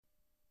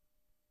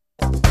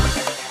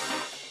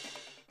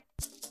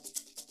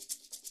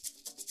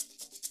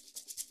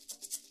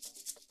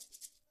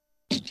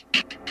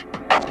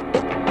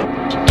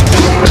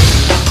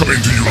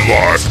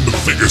Live from the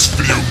Vegas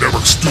Video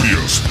Network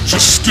studios,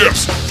 just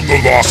steps from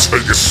the Las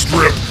Vegas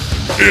Strip,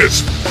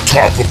 it's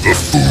Top of the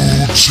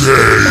Food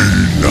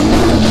Chain.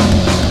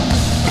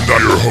 And now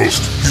your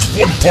host, he's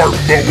 1 part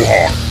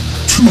Mohawk,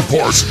 2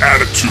 parts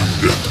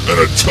attitude, and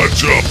a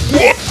touch of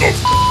what the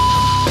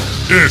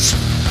It's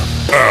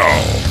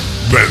Al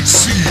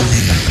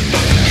Mancini.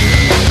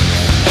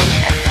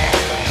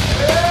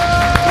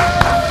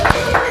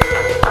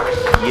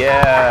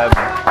 Yeah,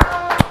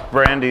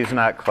 Brandy's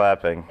not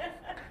clapping.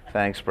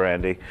 Thanks,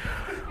 Brandy.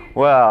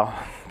 Well,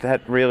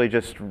 that really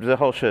just, the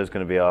whole show is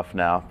going to be off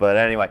now. But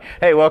anyway,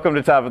 hey, welcome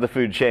to Top of the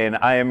Food Chain.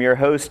 I am your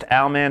host,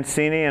 Al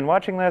Mancini, and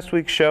watching last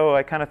week's show,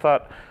 I kind of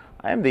thought,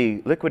 I am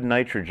the liquid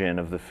nitrogen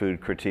of the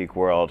food critique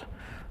world.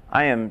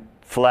 I am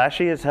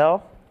flashy as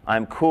hell.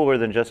 I'm cooler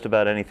than just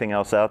about anything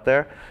else out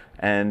there.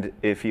 And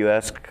if you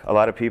ask a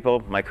lot of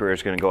people, my career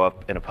is going to go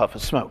up in a puff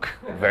of smoke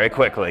very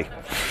quickly.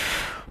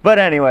 But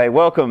anyway,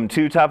 welcome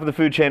to Top of the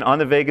Food Chain on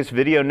the Vegas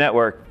Video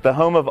Network, the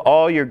home of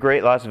all your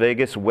great Las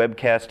Vegas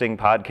webcasting,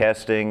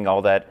 podcasting,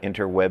 all that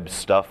interweb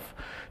stuff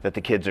that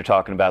the kids are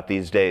talking about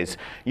these days.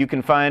 You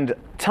can find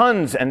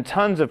tons and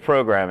tons of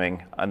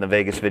programming on the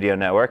Vegas Video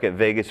Network at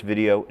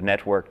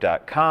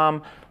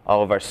vegasvideonetwork.com.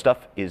 All of our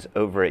stuff is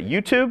over at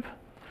YouTube.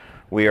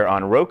 We are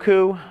on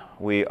Roku.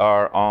 We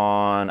are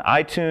on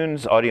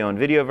iTunes, audio and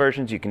video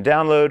versions you can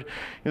download.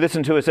 You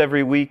listen to us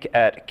every week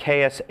at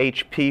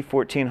KSHP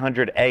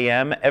 1400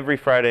 AM. Every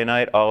Friday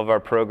night, all of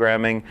our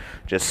programming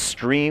just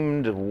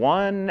streamed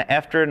one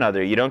after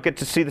another. You don't get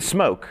to see the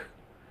smoke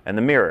and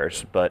the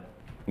mirrors, but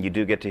you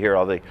do get to hear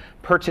all the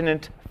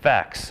pertinent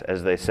facts,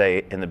 as they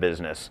say in the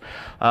business.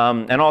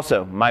 And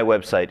also, my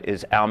website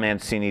is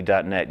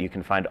almancini.net. You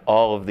can find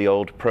all of the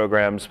old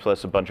programs,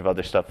 plus a bunch of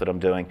other stuff that I'm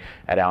doing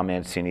at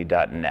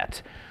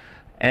almancini.net.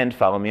 And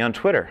follow me on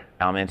Twitter,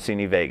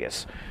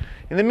 AlManciniVegas.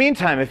 In the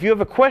meantime, if you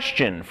have a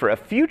question for a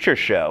future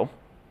show,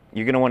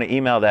 you're going to want to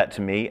email that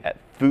to me at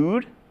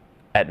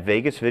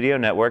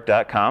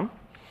food@vegasvideonetwork.com.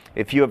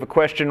 If you have a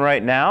question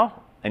right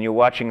now and you're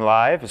watching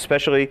live,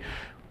 especially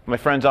my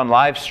friends on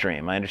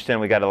Livestream, I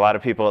understand we got a lot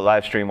of people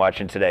at Livestream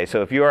watching today.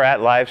 So if you are at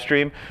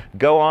Livestream,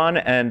 go on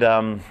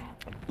and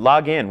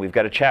log in. We've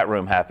got a chat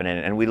room happening,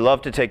 and we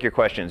love to take your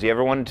questions. You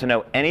ever wanted to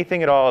know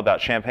anything at all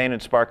about champagne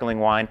and sparkling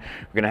wine?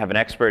 We're going to have an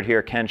expert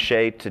here, Ken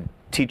Shea, to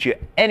teach you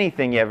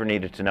anything you ever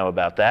needed to know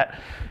about that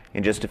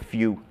in just a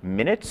few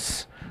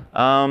minutes.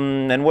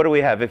 And what do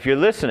we have? If you're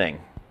listening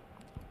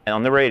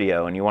on the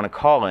radio and you want to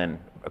call in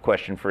a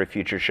question for a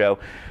future show,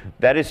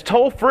 that is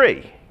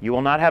toll-free. You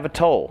will not have a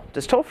toll.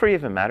 Does toll-free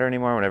even matter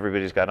anymore when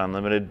everybody's got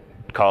unlimited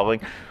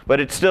calling? But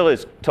it still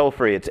is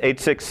toll-free. It's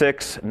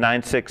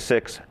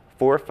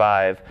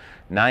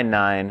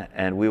 866-966-4599,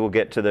 and we will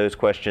get to those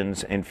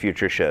questions in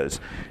future shows.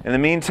 In the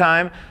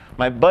meantime,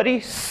 my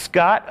buddy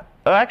Scott,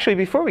 actually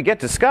before we get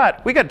to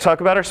Scott, we got to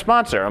talk about our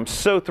sponsor. I'm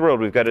so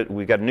thrilled. We've got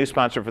a new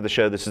sponsor for the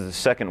show. This is the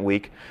second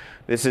week.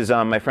 This is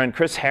my friend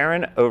Chris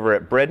Herron over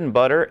at Bread and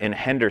Butter in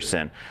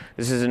Henderson.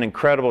 This is an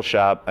incredible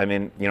shop. I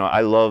mean, you know,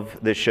 I love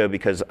this show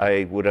because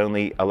I would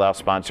only allow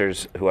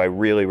sponsors who I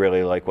really,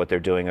 really like what they're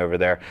doing over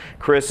there.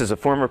 Chris is a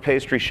former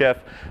pastry chef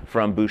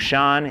from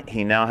Bouchon.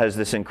 He now has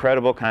this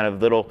incredible kind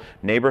of little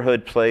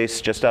neighborhood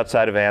place just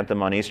outside of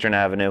Anthem on Eastern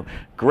Avenue.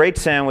 Great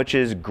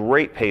sandwiches,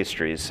 great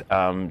pastries,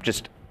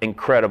 just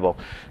incredible.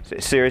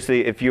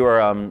 Seriously, if you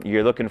are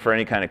you're looking for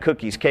any kind of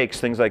cookies, cakes,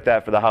 things like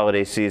that for the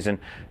holiday season,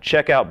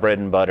 check out Bread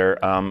and Butter.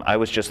 I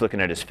was just looking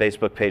at his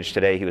Facebook page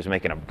today. He was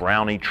making a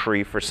brownie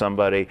tree for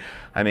somebody.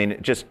 I mean,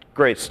 just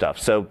great stuff.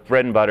 So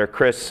Bread and Butter,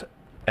 Chris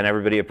and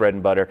everybody at Bread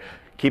and Butter,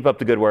 keep up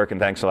the good work,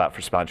 and thanks a lot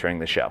for sponsoring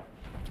the show.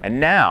 And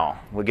now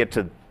we'll get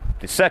to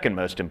the second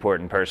most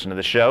important person of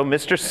the show,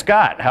 Mr.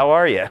 Scott. How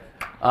are you?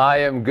 I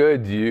am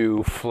good,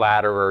 you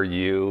flatterer,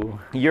 you.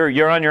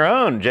 You're on your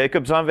own.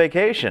 Jacob's on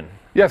vacation.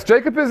 Yes,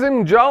 Jacob is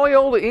in jolly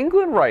old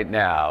England right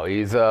now.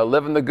 He's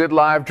living the good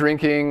life,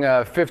 drinking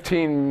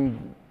 15%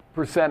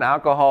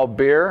 alcohol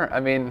beer.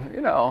 I mean,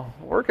 you know,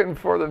 working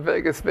for the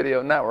Vegas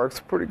Video Network's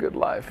a pretty good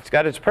life. It's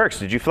got its perks.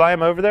 Did you fly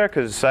him over there?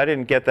 Because I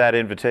didn't get that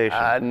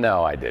invitation.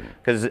 No, I didn't.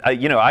 Because,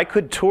 you know, I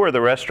could tour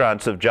the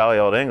restaurants of jolly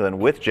old England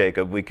with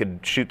Jacob. We could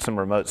shoot some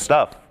remote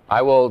stuff.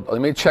 I will,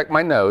 let me check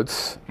my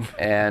notes,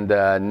 and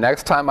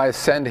next time I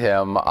send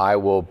him, I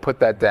will put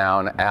that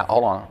down.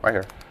 Hold on, right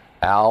here.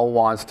 Al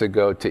wants to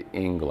go to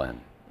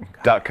England.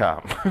 .com.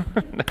 .com.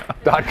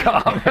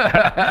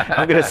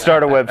 I'm going to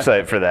start a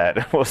website for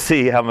that. We'll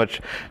see how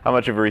much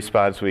of a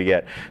response we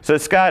get. So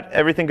Scott,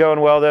 everything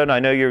going well though? And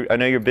I know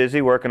you're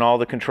busy working all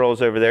the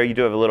controls over there. You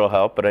do have a little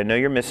help, but I know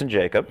you're missing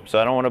Jacob. So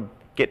I don't want to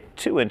get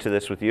too into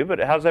this with you. But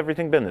how's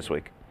everything been this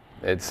week?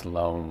 It's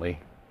lonely.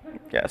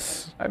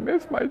 Yes. I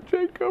miss my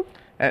Jacob.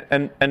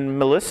 And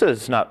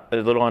Melissa's not a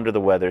little under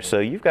the weather, so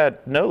you've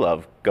got no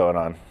love going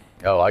on.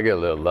 Oh, I get a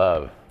little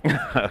love.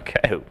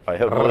 Okay, I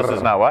hope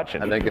Melissa's not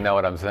watching. I think you know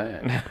what I'm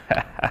saying.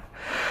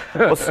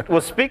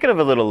 well, speaking of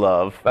a little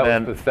love.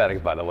 That was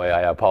pathetic, by the way.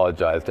 I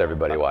apologize to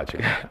everybody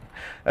watching.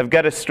 I've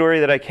got a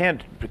story that I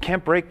can't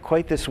break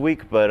quite this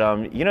week, but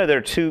you know, there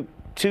are two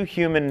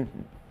human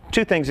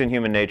two things in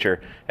human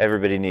nature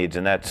everybody needs,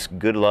 and that's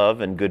good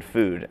love and good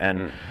food.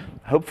 And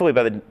hopefully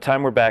by the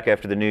time we're back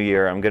after the new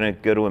year, I'm going to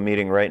go to a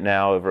meeting right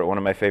now over at one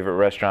of my favorite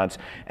restaurants,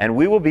 and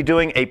we will be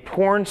doing a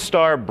porn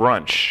star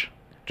brunch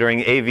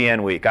during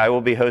AVN week. I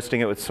will be hosting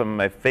it with some of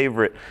my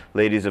favorite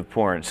ladies of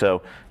porn.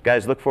 So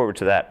guys, look forward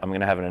to that. I'm going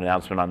to have an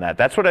announcement on that.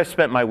 That's what I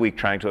spent my week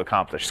trying to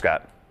accomplish,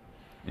 Scott.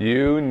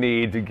 You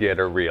need to get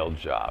a real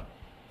job.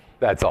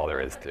 That's all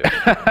there is to it.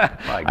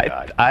 My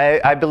God.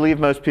 I believe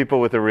most people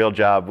with a real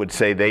job would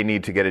say they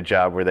need to get a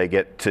job where they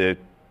get to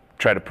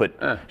try to put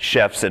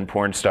chefs and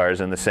porn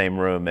stars in the same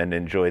room and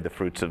enjoy the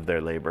fruits of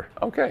their labor.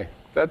 Okay.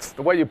 That's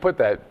the way you put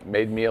that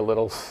made me a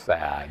little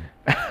sad.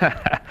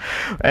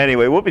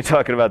 Anyway, we'll be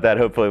talking about that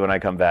hopefully when I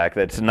come back.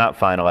 That's not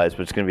finalized,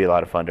 but it's going to be a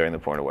lot of fun during the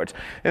Porn Awards.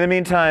 In the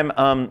meantime,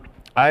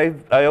 I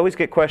always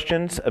get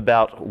questions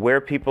about where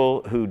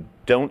people who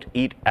don't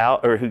eat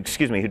out, or who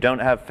don't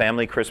have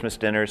family Christmas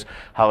dinners,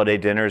 holiday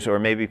dinners, or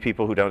maybe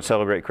people who don't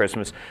celebrate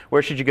Christmas,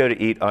 where should you go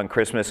to eat on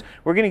Christmas?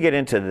 We're going to get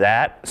into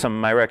that, some of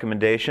my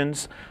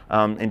recommendations,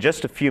 in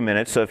just a few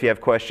minutes. So if you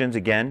have questions,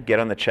 again, get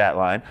on the chat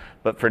line.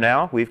 But for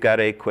now, we've got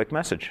a quick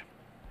message.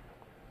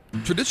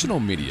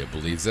 Traditional media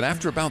believes that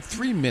after about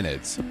 3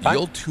 minutes,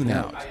 you'll tune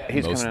out.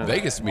 Most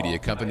Vegas media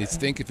companies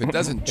think if it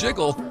doesn't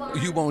jiggle,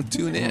 you won't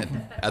tune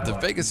in. At the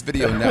Vegas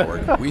Video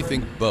Network, we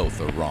think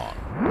both are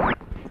wrong.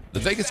 The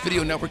Vegas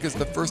Video Network is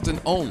the first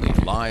and only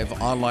live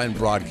online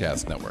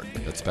broadcast network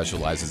that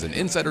specializes in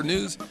insider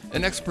news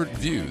and expert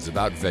views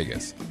about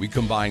Vegas. We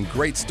combine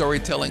great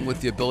storytelling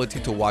with the ability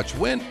to watch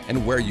when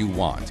and where you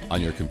want on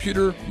your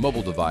computer,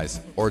 mobile device,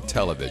 or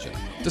television.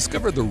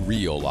 Discover the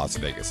real Las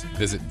Vegas.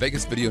 Visit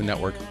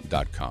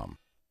VegasVideoNetwork.com.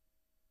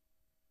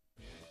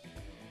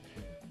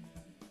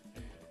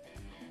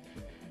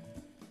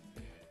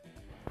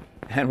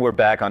 And we're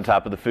back on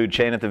top of the food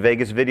chain at the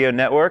Vegas Video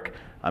Network.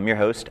 I'm your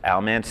host,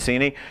 Al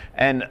Mancini,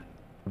 and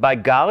by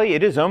golly,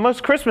 it is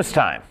almost Christmas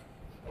time.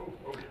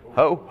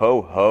 Ho,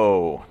 ho,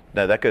 ho.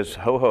 No, that goes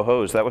ho, ho,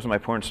 ho's. That was my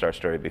porn star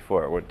story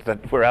before.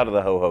 We're out of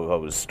the ho, ho,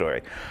 ho's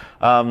story.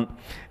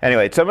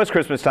 Anyway, it's almost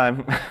Christmas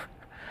time.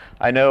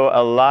 I know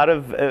a lot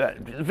of,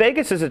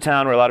 Vegas is a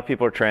town where a lot of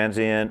people are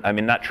transient. I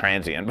mean, not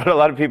transient, but a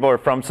lot of people are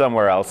from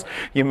somewhere else.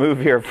 You move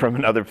here from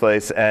another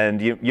place, and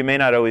you may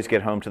not always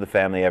get home to the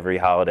family every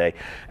holiday.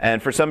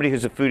 And for somebody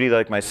who's a foodie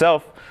like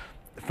myself,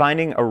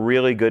 finding a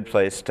really good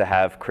place to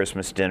have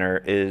Christmas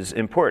dinner is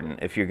important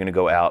if you're going to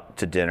go out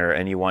to dinner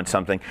and you want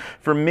something.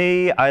 For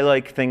me, I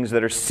like things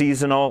that are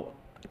seasonal.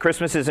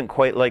 Christmas isn't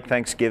quite like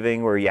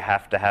Thanksgiving where you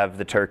have to have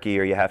the turkey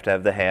or you have to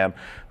have the ham.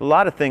 A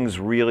lot of things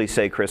really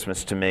say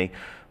Christmas to me,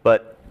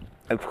 but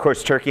of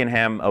course turkey and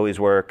ham always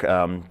work.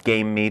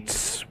 Game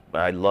meats,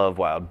 I love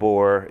wild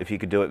boar. If you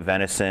could do it,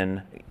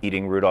 venison.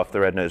 Eating Rudolph the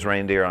Red-Nosed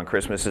Reindeer on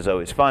Christmas is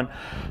always fun.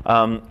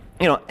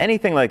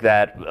 Anything like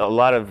that. A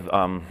lot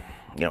of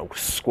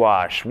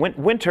squash,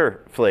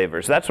 winter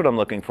flavors. That's what I'm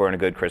looking for in a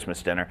good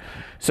Christmas dinner.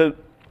 So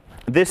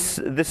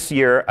this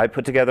year, I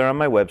put together on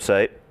my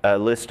website a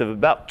list of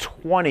about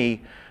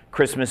 20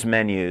 Christmas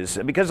menus.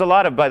 Because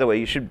by the way,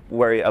 you should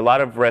worry, a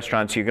lot of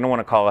restaurants, you're going to want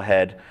to call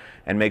ahead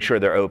and make sure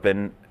they're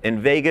open.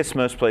 In Vegas,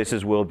 most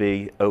places will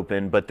be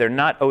open, but they're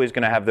not always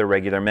going to have their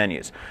regular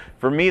menus.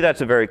 For me,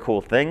 that's a very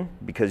cool thing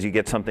because you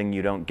get something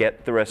you don't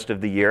get the rest of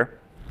the year.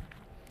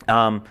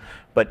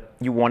 But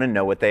you want to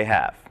know what they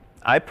have.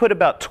 I put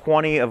about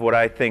 20 of what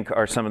I think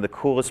are some of the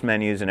coolest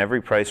menus in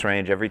every price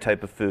range, every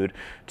type of food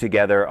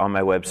together on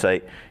my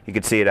website. You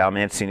can see it at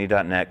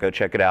almancini.net. Go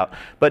check it out.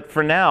 But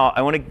for now,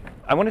 I want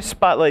to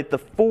spotlight the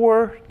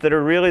 4 that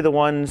are really the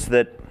ones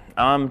that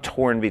I'm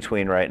torn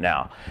between right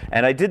now.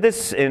 And I did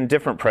this in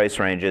different price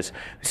ranges.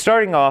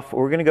 Starting off,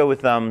 we're going to go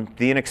with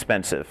the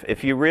inexpensive.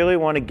 If you really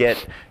want to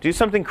do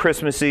something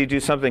Christmassy, do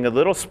something a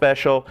little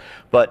special,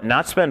 but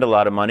not spend a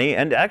lot of money,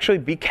 and actually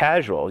be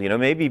casual.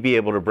 Maybe be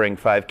able to bring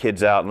 5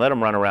 kids out and let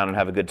them run around and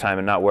have a good time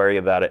and not worry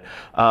about it.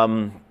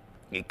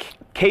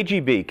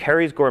 KGB,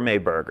 Kerry's Gourmet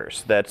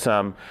Burgers. That's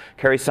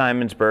Kerry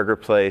Simon's burger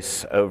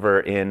place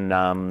over in,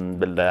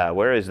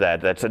 where is that?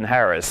 That's in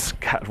Harris.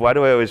 God, why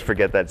do I always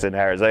forget that's in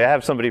Harris? I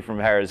have somebody from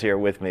Harris here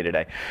with me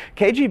today.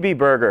 KGB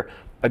Burger,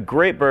 a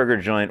great burger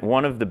joint,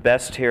 one of the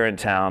best here in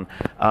town.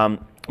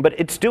 But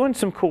it's doing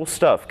some cool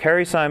stuff.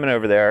 Kerry Simon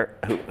over there,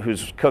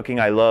 who's cooking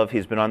I love,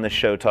 he's been on this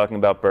show talking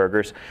about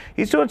burgers.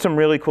 He's doing some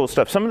really cool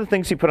stuff. Some of the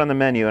things he put on the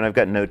menu, and I've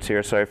got notes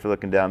here, sorry for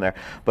looking down there.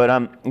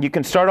 But you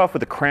can start off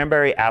with a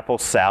cranberry apple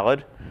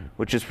salad,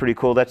 which is pretty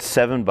cool. That's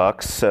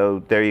 $7,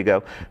 so there you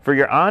go. For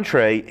your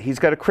entree, he's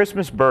got a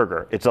Christmas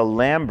burger. It's a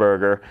lamb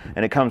burger,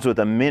 and it comes with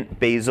a mint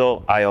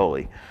basil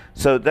aioli.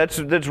 So that's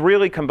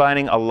really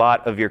combining a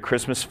lot of your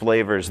Christmas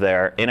flavors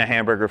there in a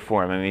hamburger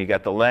form. I mean, you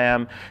got the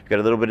lamb, you got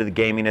a little bit of the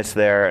gaminess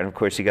there, and of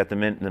course you got the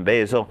mint and the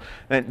basil.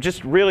 And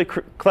just really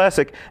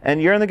classic.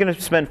 And you're only going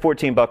to spend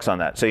 $14 on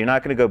that, so you're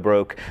not going to go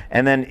broke.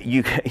 And then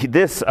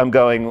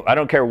I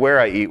don't care where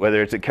I eat,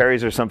 whether it's at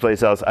Kerry's or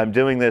someplace else. I'm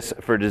doing this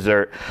for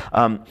dessert.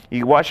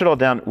 You wash it all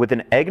down with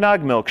an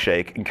eggnog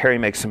milkshake, and Kerry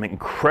makes some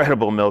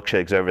incredible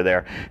milkshakes over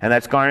there. And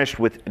that's garnished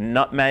with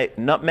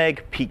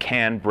nutmeg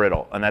pecan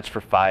brittle, and that's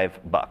for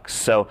 $5. bucks.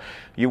 So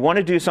you want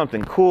to do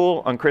something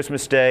cool on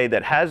Christmas Day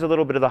that has a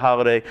little bit of the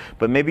holiday,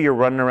 but maybe you're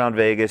running around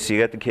Vegas, you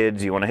got the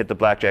kids, you want to hit the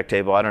blackjack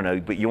table, I don't know,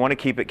 but you want to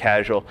keep it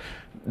casual.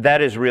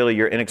 That is really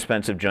your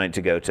inexpensive joint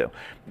to go to.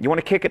 You want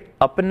to kick it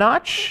up a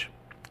notch?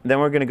 Then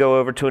we're going to go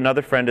over to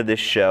another friend of this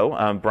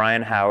show,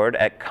 Brian Howard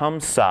at Comme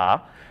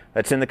Ça.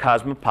 That's in the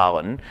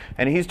Cosmopolitan,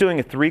 and he's doing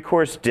a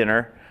 3-course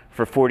dinner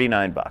for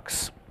 49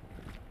 bucks.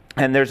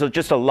 And there's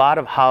just a lot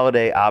of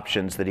holiday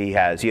options that he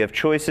has. You have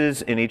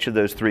choices in each of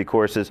those 3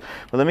 courses.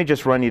 But let me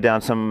just run you down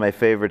some of my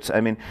favorites.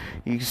 I mean,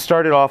 you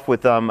started off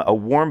with a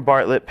warm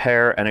Bartlett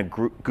pear and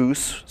a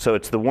goose. So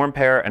it's the warm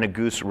pear and a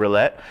goose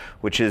roulette,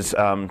 which is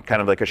kind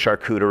of like a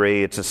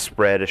charcuterie. It's a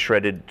spread, a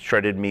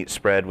shredded meat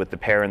spread with the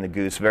pear and the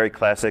goose. Very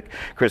classic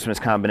Christmas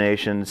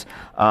combinations.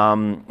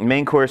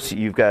 Main course,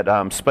 you've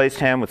got spiced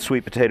ham with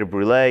sweet potato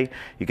brulee.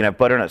 You can have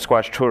butternut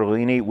squash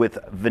tortellini with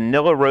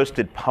vanilla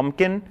roasted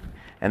pumpkin,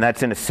 and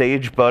that's in a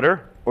sage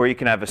butter, or you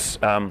can have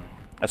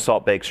a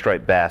salt-baked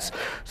striped bass.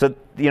 So,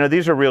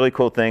 these are really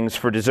cool things.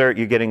 For dessert,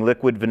 you're getting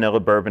liquid vanilla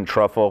bourbon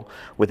truffle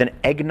with an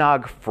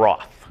eggnog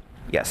froth.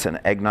 Yes, an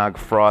eggnog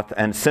froth,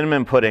 and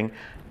cinnamon pudding,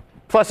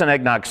 plus an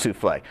eggnog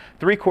souffle.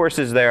 3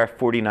 courses there,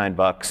 49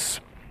 bucks.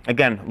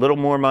 Again, a little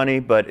more money,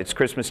 but it's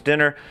Christmas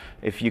dinner.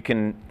 If you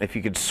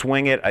could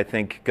swing it, I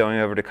think going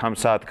over to Comme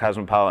Ça at the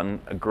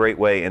Cosmopolitan, a great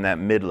way in that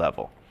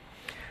mid-level.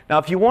 Now,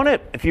 if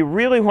you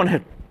really want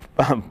to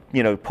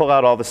pull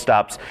out all the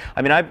stops.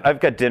 I mean, I've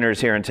got dinners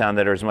here in town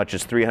that are as much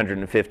as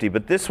 $350,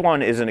 but this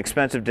one is an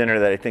expensive dinner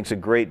that I think is a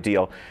great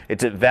deal.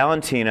 It's at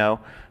Valentino,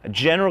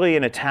 generally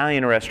an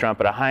Italian restaurant,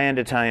 but a high-end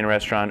Italian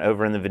restaurant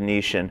over in the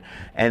Venetian,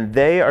 and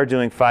they are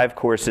doing 5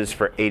 courses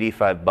for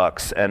 85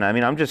 bucks. And I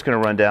mean, I'm just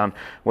going to run down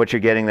what you're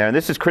getting there. And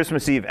this is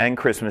Christmas Eve and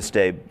Christmas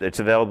Day. It's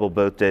available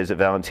both days at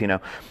Valentino.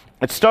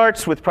 It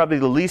starts with probably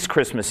the least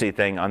Christmassy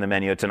thing on the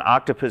menu. It's an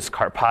octopus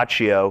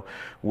carpaccio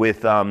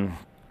with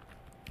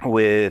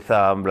what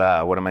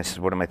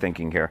am I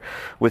thinking here?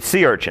 With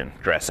sea urchin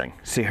dressing.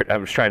 I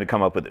was trying to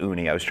come up with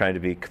uni. I was trying to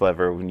be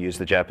clever and use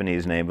the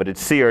Japanese name, but it's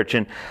sea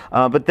urchin.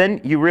 But then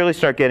you really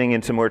start getting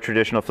into more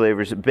traditional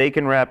flavors.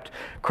 Bacon wrapped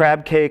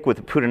crab cake with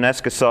a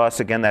puttanesca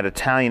sauce, again that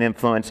Italian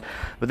influence.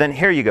 But then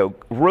here you go,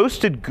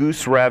 roasted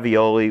goose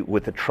ravioli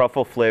with a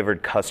truffle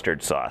flavored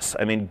custard sauce.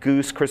 I mean,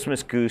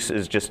 Christmas goose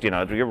is just,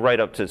 you're right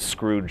up to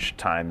Scrooge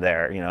time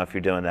there, if you're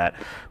doing that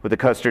with the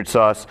custard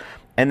sauce.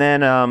 And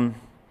then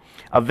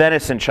a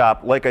venison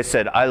chop. Like I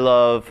said, I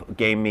love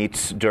game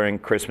meats during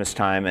Christmas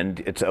time, and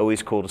it's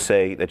always cool to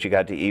say that you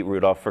got to eat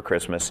Rudolph for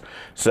Christmas.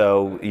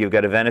 So you've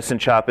got a venison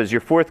chop as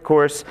your 4th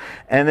course,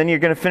 and then you're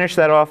going to finish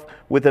that off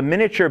with a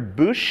miniature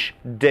bûche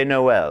de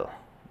Noël.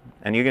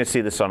 And you're going to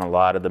see this on a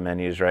lot of the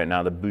menus right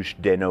now, the bûche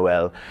de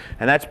Noël.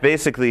 And that's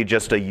basically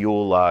just a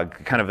Yule log,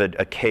 kind of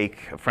a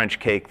cake, a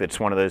French cake that's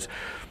one of those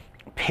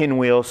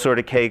pinwheel sort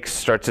of cakes.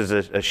 Starts as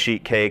a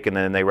sheet cake, and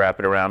then they wrap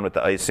it around with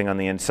the icing on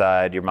the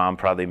inside. Your mom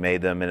probably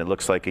made them, and it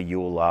looks like a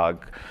Yule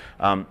log.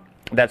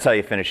 That's how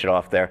you finish it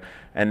off there.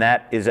 And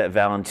that is at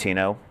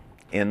Valentino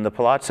in the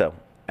Palazzo,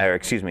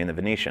 in the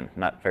Venetian,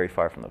 not very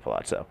far from the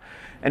Palazzo.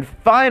 And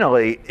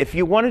finally, if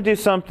you want to do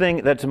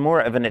something that's more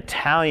of an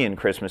Italian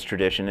Christmas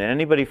tradition, and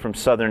anybody from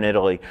southern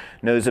Italy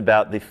knows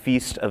about the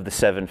Feast of the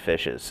 7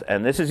 Fishes.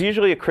 And this is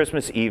usually a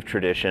Christmas Eve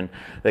tradition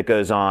that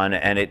goes on,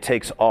 and it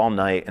takes all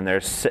night, and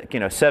there's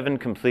 7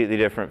 completely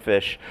different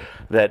fish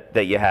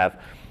that you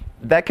have.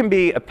 That can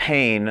be a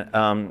pain.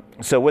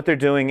 So what they're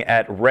doing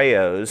at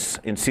Rao's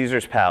in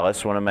Caesar's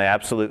Palace, one of my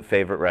absolute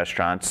favorite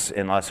restaurants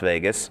in Las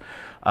Vegas,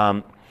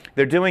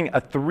 they're doing a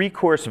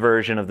 3-course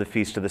version of the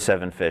Feast of the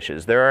 7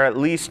 Fishes. There are at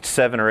least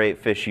 7 or 8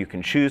 fish you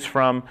can choose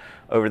from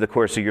over the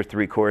course of your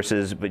 3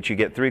 courses, but you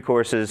get 3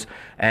 courses,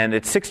 and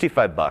it's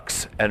 65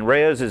 bucks. And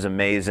Rao's is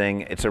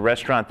amazing. It's a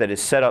restaurant that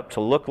is set up to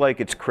look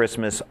like it's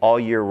Christmas all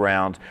year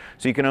round,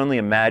 so you can only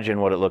imagine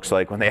what it looks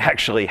like when they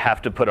actually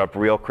have to put up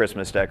real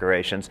Christmas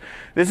decorations.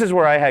 This is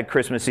where I had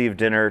Christmas Eve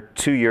dinner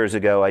 2 years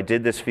ago. I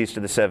did this Feast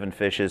of the 7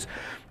 Fishes.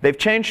 They've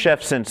changed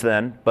chefs since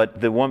then, but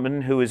the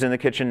woman who is in the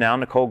kitchen now,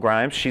 Nicole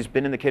Grimes, she's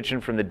been in the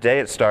kitchen from the day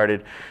it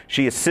started.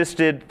 She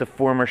assisted the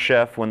former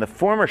chef when the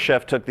former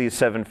chef took these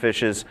 7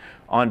 fishes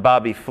on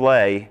Bobby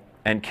Flay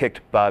and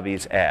kicked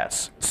Bobby's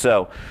ass.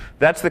 So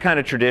that's the kind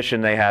of tradition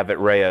they have at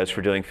Rao's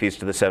for doing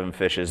Feast of the 7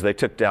 Fishes. They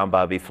took down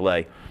Bobby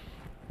Flay.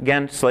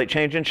 Again, slight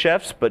change in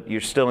chefs, but you're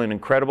still in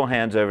incredible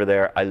hands over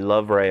there. I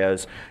love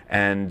Rao's,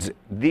 and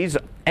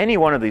any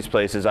one of these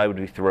places I would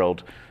be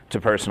thrilled to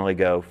personally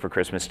go for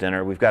Christmas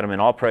dinner. We've got them in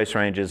all price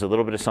ranges, a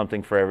little bit of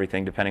something for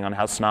everything, depending on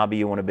how snobby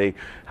you want to be,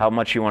 how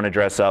much you want to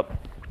dress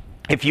up.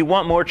 If you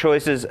want more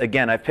choices,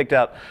 again, I've picked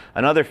out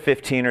another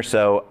 15 or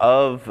so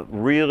of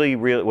really,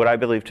 what I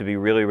believe to be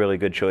really, really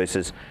good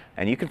choices,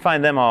 and you can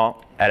find them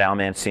all at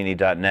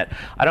almancini.net.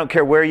 I don't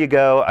care where you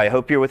go. I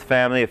hope you're with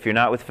family. If you're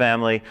not with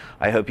family,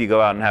 I hope you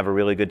go out and have a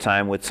really good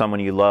time with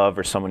someone you love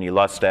or someone you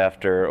lust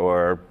after,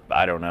 or,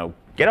 I don't know,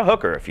 get a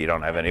hooker if you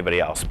don't have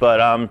anybody else.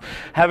 But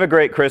have a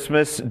great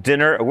Christmas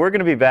dinner. We're going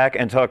to be back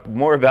and talk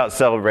more about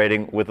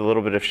celebrating with a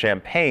little bit of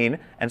champagne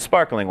and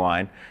sparkling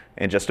wine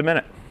in just a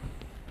minute.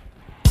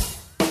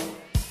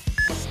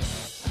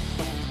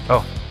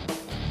 Oh,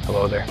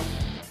 hello there.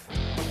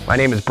 My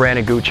name is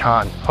Brandon Gooch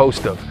Hahn,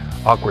 host of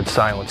Awkward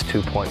Silence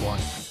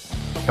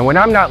 2.1. And when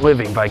I'm not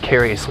living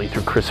vicariously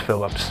through Chris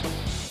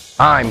Phillips,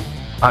 I'm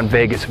on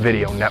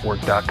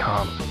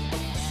VegasVideoNetwork.com.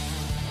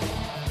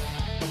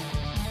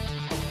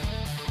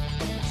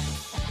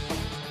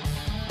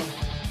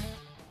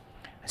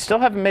 Still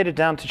haven't made it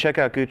down to check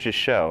out Gooch's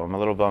show. I'm a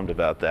little bummed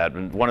about that.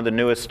 And one of the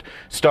newest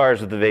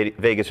stars of the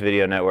Vegas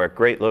Video Network,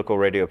 great local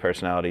radio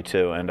personality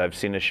too, and I've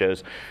seen his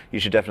shows.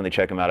 You should definitely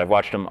check him out. I've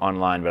watched him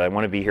online, but I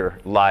want to be here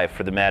live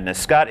for the madness.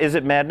 Scott, is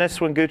it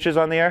madness when Gooch is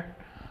on the air?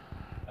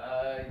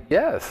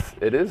 Yes,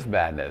 it is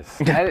madness.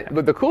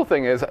 But the cool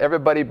thing is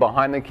everybody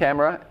behind the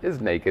camera is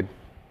naked.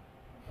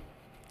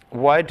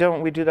 Why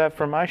don't we do that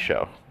for my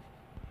show?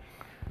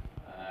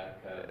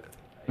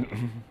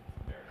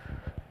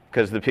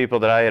 Because the people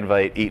that I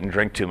invite eat and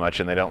drink too much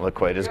and they don't look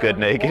quite as good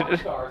naked. Porn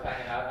stars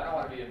hanging out. I don't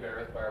want to be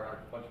embarrassed by a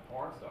bunch of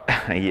porn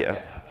stars.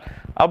 Yeah.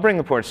 I'll bring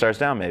the porn stars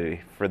down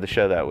maybe for the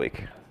show that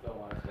week. I still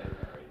want to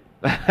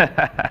stay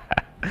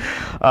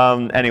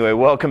married. Anyway,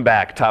 welcome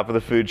back, top of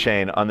the food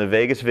chain on the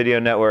Vegas Video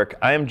Network.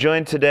 I am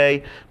joined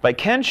today by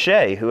Ken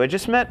Shea, who I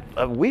just met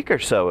a week or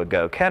so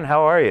ago. Ken,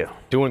 how are you?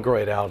 Doing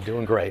great, Al.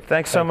 Doing great.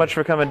 Thanks so much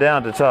for coming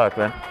down to talk,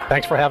 man.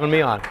 Thanks for having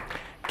me on.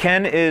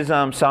 Ken is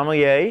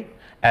sommelier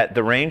at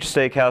the Range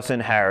Steakhouse in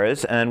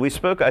Harrah's, and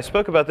I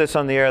spoke about this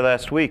on the air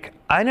last week.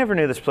 I never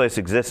knew this place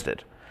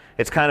existed.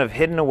 It's kind of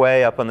hidden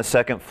away up on the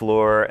second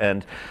floor,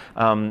 and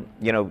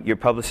you know, your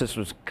publicist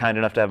was kind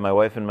enough to have my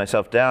wife and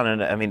myself down,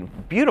 and I mean,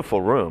 beautiful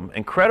room,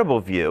 incredible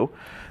view,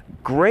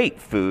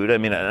 great food. I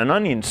mean, an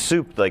onion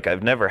soup like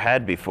I've never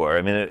had before.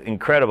 I mean,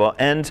 incredible,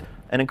 and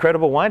an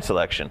incredible wine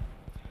selection.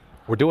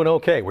 We're doing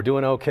okay. We're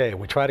doing okay.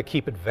 We try to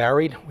keep it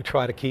varied. We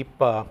try to keep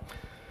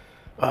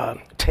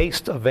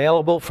taste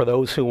available for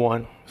those who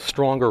want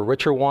stronger,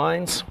 richer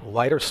wines,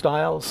 lighter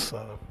styles,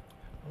 a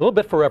little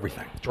bit for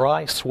everything.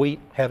 Dry, sweet,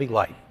 heavy,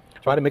 light.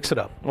 Try to mix it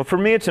up. Well, for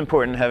me, it's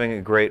important having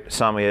a great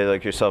sommelier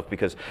like yourself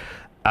because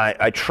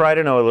I try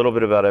to know a little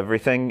bit about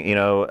everything, you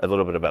know, a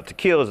little bit about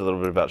tequilas, a little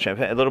bit about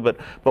champagne, a little bit,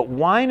 but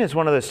wine is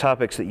one of those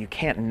topics that you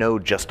can't know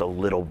just a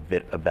little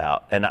bit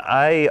about. And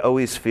I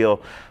always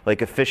feel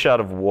like a fish out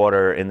of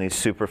water in these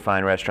super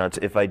fine restaurants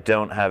if I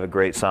don't have a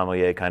great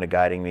sommelier kind of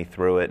guiding me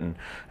through it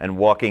and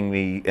walking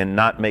me and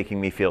not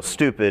making me feel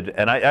stupid.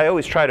 And I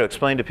always try to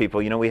explain to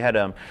people, you know, we had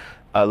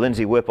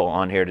Lindsay Whipple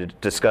on here to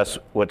discuss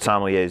what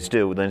sommeliers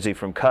do, Lindsay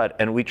from Cut,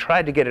 and we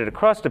tried to get it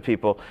across to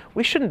people.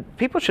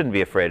 People shouldn't be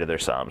afraid of their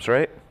somms,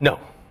 right? No.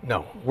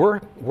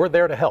 We're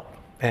there to help,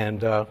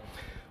 and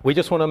we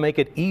just want to make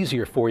it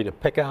easier for you to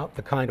pick out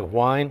the kind of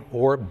wine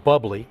or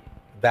bubbly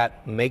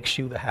that makes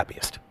you the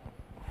happiest.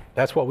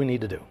 That's what we need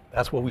to do.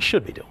 That's what we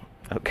should be doing.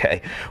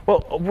 Okay.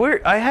 Well,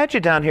 I had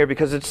you down here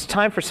because it's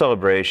time for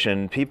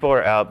celebration. People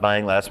are out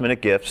buying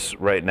last-minute gifts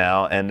right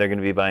now, and they're going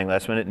to be buying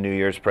last-minute New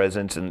Year's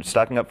presents and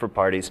stocking up for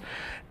parties.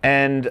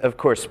 And, of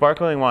course,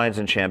 sparkling wines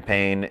and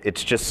champagne,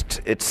 it's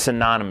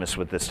synonymous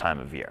with this time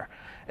of year.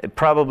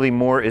 Probably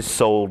more is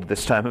sold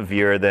this time of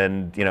year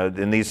than, you know,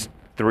 in these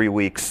 3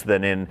 weeks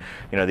than in,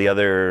 you know, the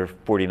other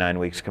 49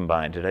 weeks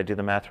combined. Did I do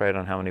the math right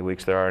on how many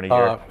weeks there are in a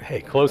year? Hey,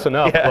 close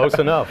enough, yeah. Close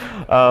enough,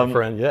 my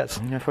friend, yes.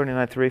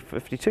 49,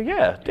 352,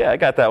 yeah, I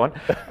got that one.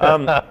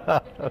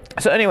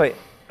 So anyway,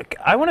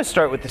 I want to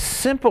start with the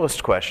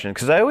simplest question,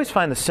 because I always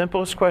find the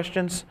simplest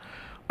questions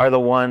are the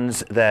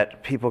ones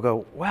that people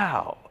go,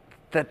 wow,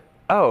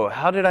 oh,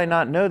 how did I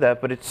not know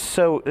that? But it's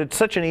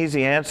such an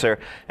easy answer,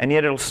 and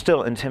yet it'll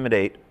still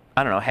intimidate,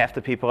 I don't know, half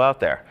the people out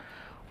there.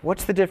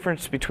 What's the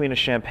difference between a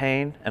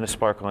champagne and a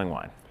sparkling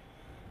wine?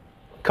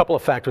 A couple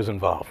of factors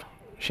involved.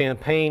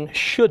 Champagne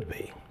should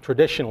be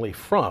traditionally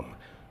from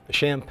the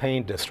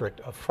Champagne district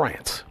of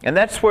France. And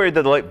that's where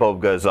the light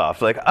bulb goes off.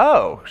 Like,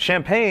 oh,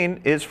 Champagne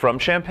is from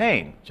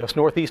Champagne. Just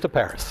northeast of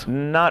Paris.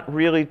 Not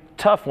really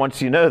tough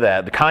once you know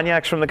that. The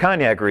cognac's from the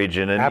Cognac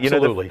region. And,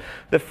 absolutely. You know,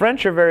 the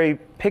French are very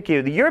picky.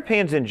 The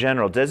Europeans in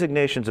general,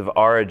 designations of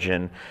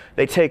origin,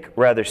 they take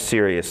rather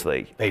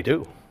seriously. They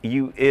do. I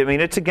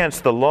mean, it's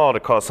against the law to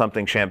call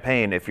something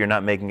champagne if you're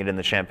not making it in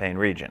the Champagne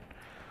region.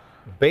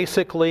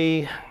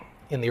 Basically,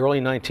 in the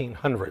early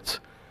 1900s,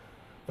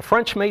 the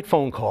French made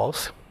phone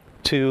calls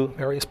to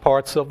various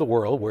parts of the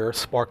world where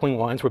sparkling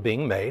wines were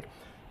being made.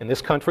 In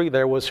this country,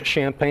 there was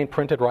champagne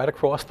printed right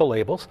across the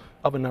labels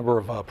of a number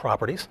of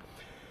properties.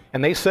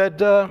 And they said,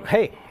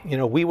 hey, you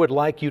know, we would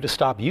like you to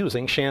stop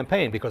using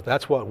champagne because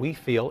that's what we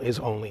feel is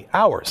only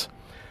ours.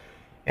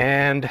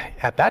 And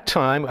at that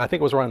time, I think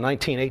it was around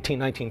 1918,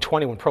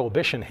 1920 when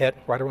Prohibition hit,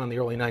 right around the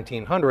early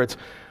 1900s,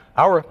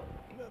 our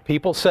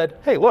people said,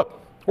 hey,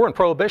 look, we're in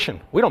Prohibition.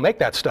 We don't make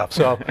that stuff,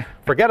 so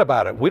forget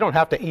about it. We don't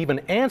have to even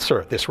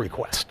answer this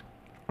request.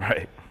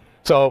 Right.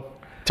 So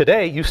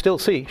today, you still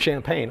see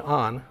champagne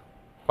on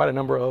quite a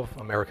number of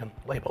American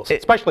labels,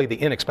 especially the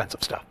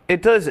inexpensive stuff.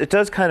 It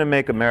does kind of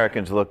make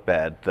Americans look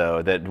bad,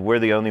 though, that we're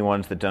the only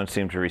ones that don't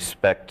seem to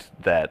respect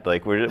that.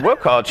 Like, we'll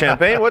call it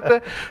champagne. What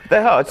the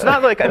hell? It's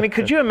not like, I mean,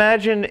 could you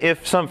imagine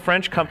if some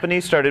French company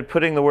started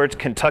putting the words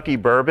Kentucky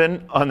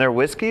bourbon on their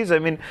whiskeys? I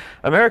mean,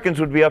 Americans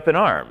would be up in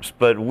arms,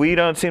 but we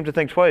don't seem to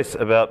think twice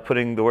about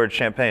putting the word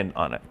champagne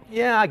on it.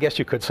 Yeah, I guess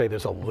you could say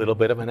there's a little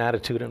bit of an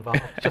attitude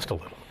involved, just a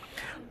little.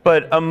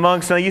 But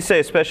amongst, now you say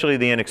especially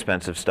the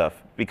inexpensive stuff,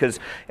 because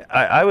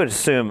I would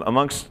assume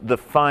amongst the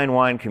fine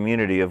wine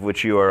community of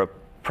which you are a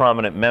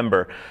prominent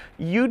member,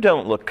 you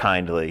wouldn't look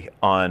kindly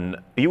on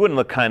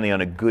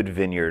a good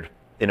vineyard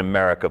in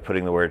America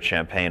putting the word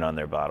champagne on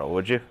their bottle,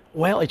 would you?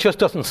 Well, it just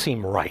doesn't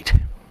seem right.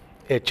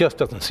 It just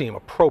doesn't seem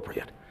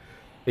appropriate,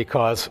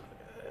 because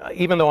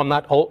even though I'm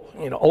not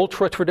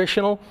ultra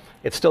traditional,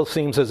 it still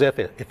seems as if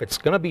it's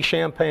going to be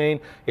champagne,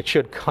 it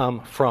should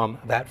come from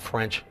that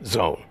French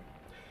zone.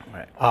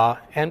 Right.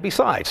 And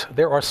besides,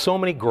 there are so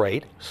many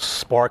great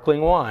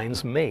sparkling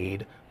wines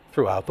made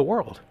throughout the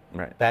world.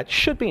 Right. That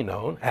should be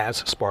known as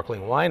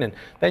sparkling wine, and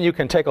then you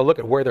can take a look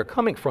at where they're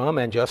coming from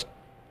and just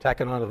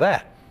tack it onto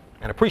that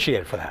and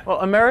appreciate it for that.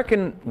 Well,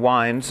 American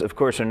wines, of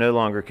course, are no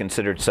longer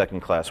considered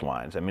second-class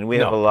wines. I mean, we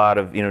have a lot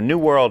of, New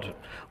World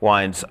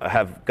wines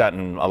have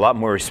gotten a lot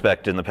more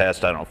respect in the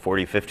past,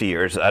 40, 50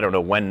 years. I don't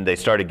know when they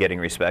started getting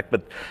respect,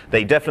 but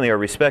they definitely are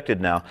respected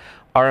now.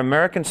 Are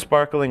American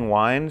sparkling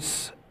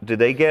wines, do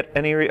they get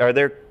any, are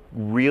there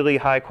really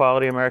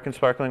high-quality American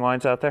sparkling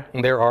wines out there?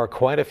 There are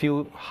quite a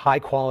few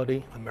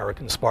high-quality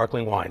American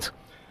sparkling wines.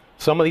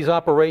 Some of these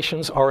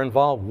operations are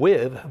involved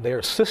with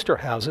their sister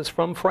houses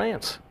from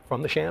France,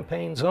 from the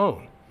Champagne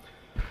zone.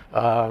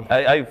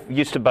 I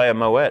used to buy a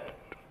Moet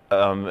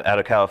out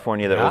of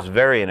California that was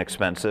very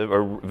inexpensive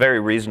or very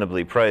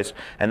reasonably priced,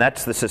 and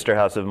that's the sister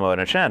house of Moet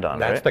and Chandon,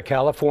 That's right? the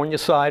California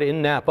side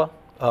in Napa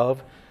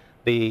of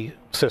the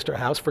sister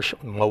house for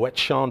Moet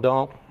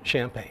Chandon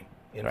Champagne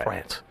in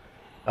France.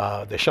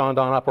 The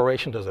Chandon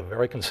operation does a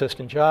very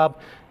consistent job,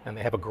 and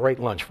they have a great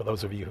lunch for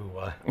those of you who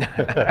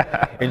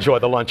enjoy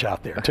the lunch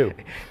out there too.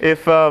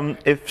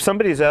 If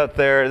somebody's out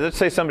there, let's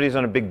say somebody's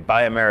on a big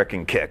Buy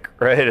American kick,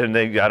 right? And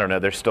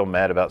they're still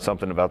mad about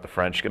something about the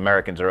French.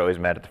 Americans are always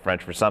mad at the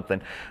French for something.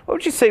 What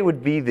would you say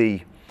would be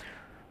the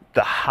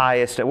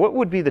highest? What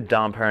would be the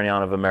Dom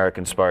Perignon of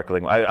American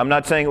sparkling? I'm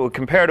not saying it would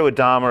compare to a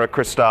Dom or a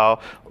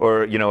Cristal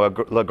or a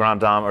Le Grand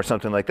Dame or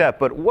something like that.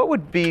 But what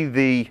would be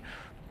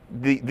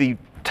the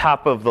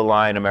top of the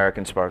line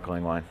American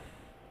sparkling wine?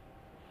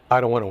 I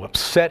don't want to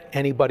upset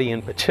anybody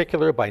in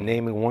particular by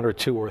naming one or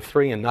two or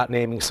three and not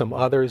naming some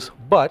others,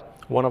 but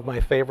one of my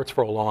favorites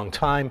for a long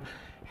time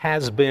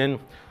has been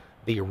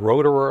the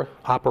Roederer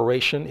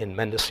operation in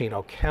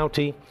Mendocino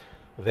County.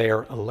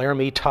 Their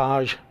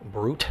L'Ermitage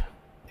Brut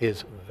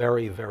is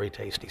very, very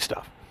tasty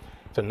stuff.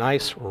 It's a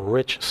nice,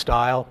 rich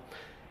style,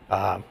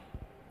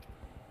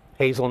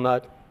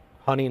 hazelnut,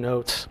 honey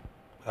notes,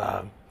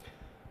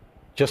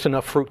 just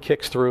enough fruit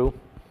kicks through.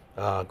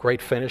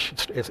 Great finish.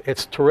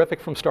 It's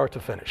terrific from start to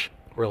finish.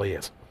 Really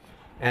is.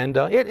 And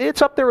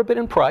it's up there a bit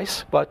in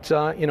price, but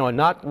not quite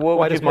as much. What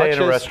would you pay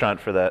in a restaurant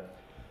for that?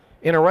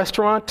 In a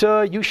restaurant,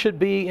 you should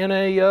be in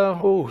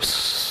a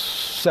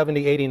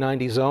 70, 80,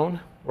 90 zone,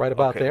 right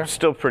about there.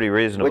 Still pretty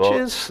reasonable. Which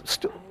is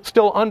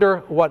still under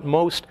what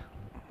most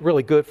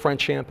really good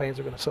French champagnes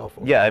are going to sell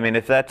for. Yeah, I mean,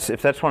 if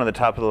that's one of the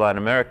top of the line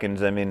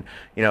Americans, I mean,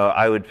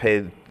 I would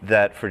pay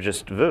that for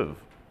just Veuve.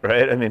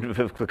 Right? I mean,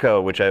 Veuve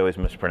Clicquot, which I always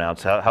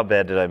mispronounce. How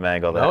bad did I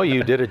mangle that? No,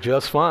 you did it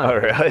just fine. Oh,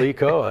 really?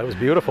 Clicquot, that was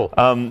beautiful.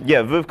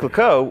 Veuve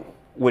Clicquot,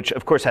 which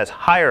of course has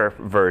higher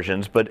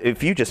versions, but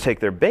if you just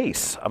take their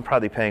base, I'm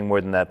probably paying more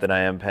than I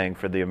am paying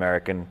for the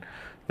American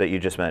that you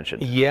just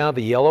mentioned. Yeah, the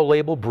Yellow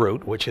Label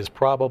Brut, which is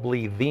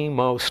probably the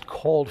most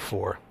called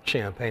for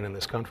champagne in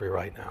this country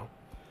right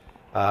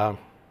now,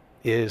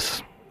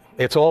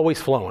 it's always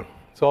flowing.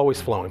 It's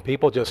always flowing.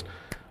 People just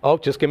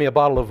give me a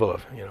bottle of Veuve.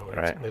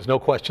 Right. There's no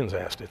questions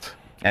asked.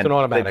 It's an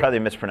automatic. They probably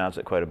mispronounce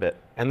it quite a bit.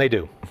 And they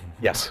do,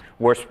 yes.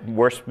 Worst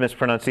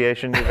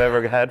mispronunciation you've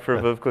ever had for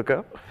Veuve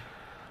Clicquot?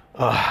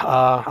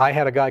 I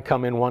had a guy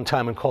come in one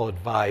time and call it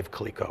Vive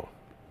Clicquot.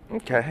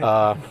 Okay.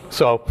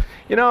 So,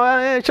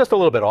 it's just a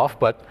little bit off,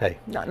 but hey.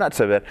 Not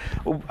so bad.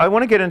 I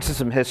want to get into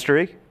some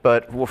history,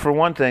 but for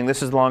one thing,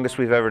 this is the longest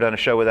we've ever done a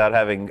show without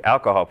having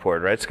alcohol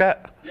poured, right,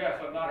 Scott? Yes,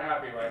 I'm not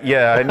happy right now.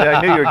 Yeah,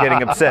 I knew you were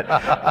getting upset.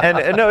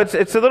 And no,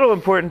 it's a little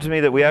important to me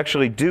that we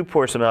actually do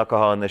pour some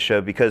alcohol in this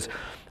show, because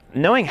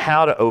knowing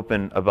how to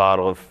open a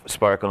bottle of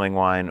sparkling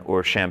wine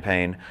or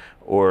champagne,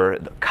 or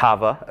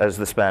cava, as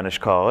the Spanish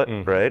call it,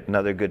 right?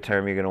 Another good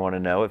term you're going to want to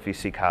know. If you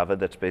see cava,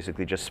 that's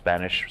basically just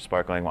Spanish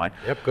sparkling wine.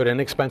 Yep, good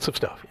inexpensive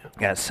stuff. Yeah.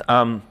 Yes,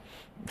 some.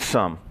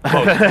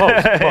 Most.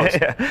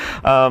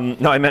 Yeah.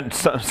 No, I meant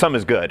some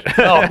is good.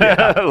 Oh,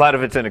 yeah. A lot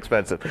of it's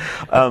inexpensive.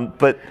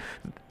 But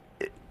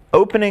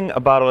opening a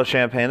bottle of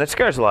champagne, that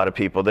scares a lot of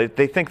people. They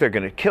think they're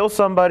going to kill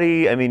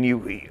somebody. I mean, you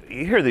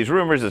hear these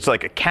rumors, it's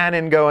like a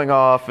cannon going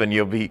off, and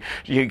you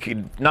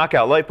can knock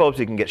out light bulbs,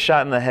 you can get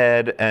shot in the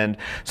head. And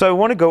so I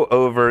want to go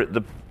over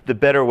the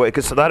better way,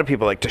 because a lot of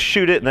people like to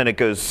shoot it and then it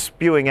goes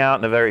spewing out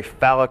in a very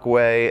phallic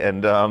way,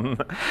 and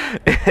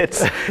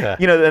it's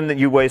then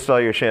you waste all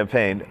your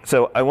champagne.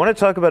 So I want to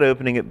talk about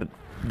opening it, but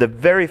the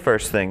very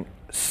first thing,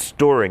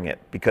 storing it,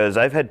 because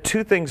I've had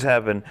two things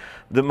happen.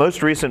 The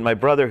most recent, my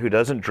brother, who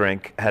doesn't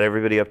drink, had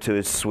everybody up to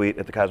his suite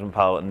at the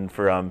Cosmopolitan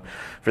for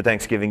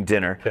Thanksgiving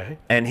dinner,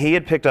 and he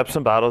had picked up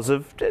some bottles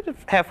of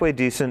halfway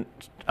decent,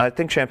 I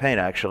think champagne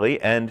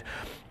actually, and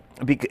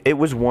it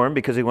was warm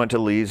because he went to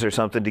Lee's or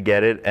something to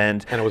get it,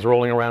 and it was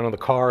rolling around in the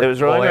car. It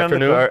was rolling around in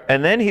the car,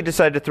 and then he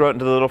decided to throw it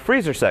into the little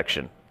freezer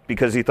section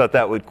because he thought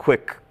that would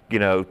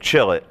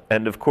chill it.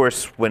 And of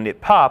course, when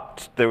it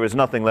popped, there was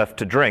nothing left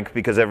to drink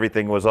because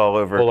everything was all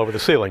over the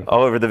ceiling,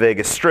 all over the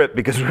Vegas Strip,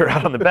 because we were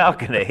out on the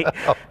balcony.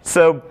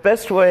 So,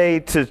 best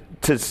way to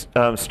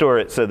store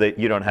it so that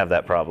you don't have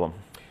that problem.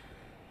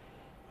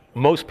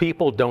 Most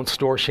people don't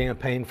store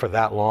champagne for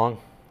that long.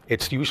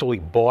 It's usually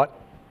bought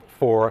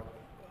for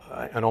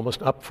an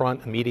almost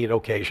upfront, immediate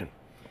occasion.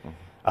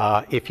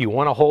 If you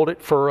want to hold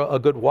it for a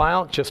good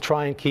while, just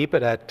try and keep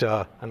it at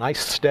a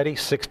nice steady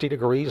 60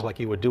 degrees, like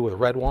you would do with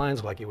red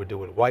wines, like you would do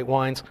with white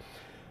wines.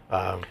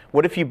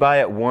 What if you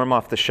buy it warm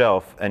off the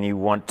shelf and you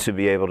want to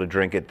be able to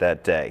drink it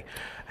that day?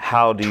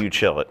 How do you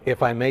chill it?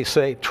 If I may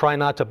say, try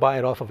not to buy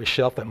it off of a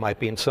shelf that might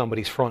be in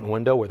somebody's front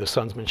window where the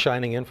sun's been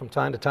shining in from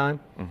time to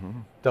time.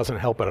 Doesn't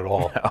help it at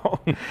all.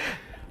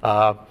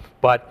 No.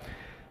 But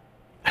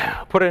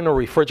put it in a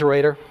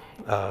refrigerator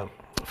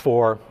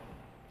for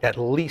at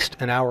least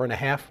an hour and a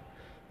half.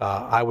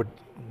 I would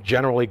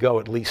generally go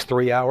at least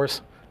 3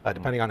 hours,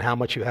 depending on how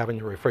much you have in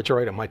your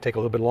refrigerator. It might take a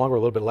little bit longer, a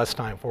little bit less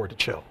time for it to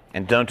chill.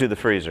 And don't do the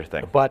freezer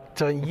thing.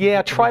 But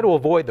yeah, try to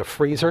avoid the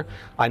freezer.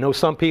 I know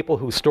some people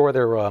who store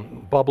their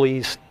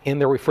bubblies in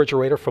their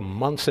refrigerator for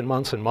months and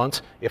months and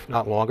months, if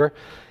not longer.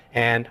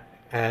 And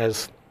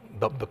as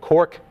the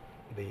cork,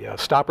 the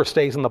stopper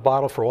stays in the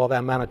bottle for all that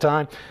amount of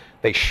time,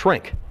 they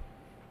shrink.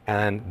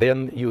 And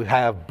then you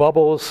have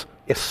bubbles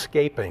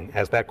escaping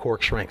as that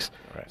cork shrinks.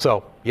 Right.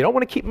 So you don't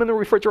want to keep them in the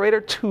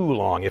refrigerator too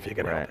long if you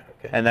can help it.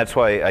 Okay? And that's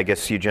why I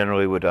guess you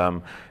generally would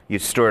you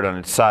store it on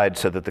its side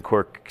so that the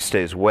cork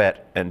stays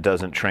wet and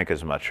doesn't shrink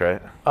as much,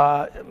 right?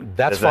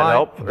 That's Does fine. That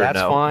help, that's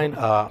no? fine.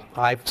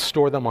 I've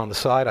stored them on the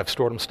side. I've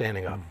stored them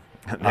standing up.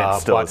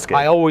 But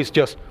I always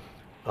just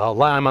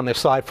lie them on their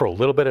side for a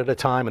little bit at a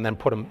time and then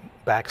put them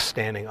back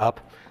standing up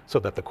so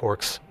that the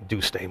corks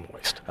do stay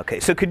moist. Okay,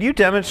 so could you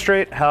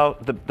demonstrate how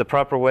the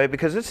proper way,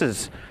 because this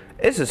is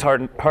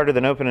harder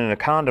than opening a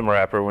condom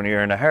wrapper when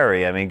you're in a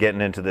hurry. I mean,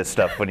 getting into this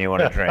stuff when you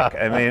want to drink.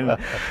 I mean,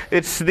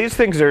 these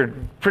things are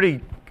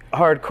pretty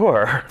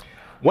hardcore.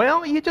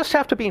 Well, you just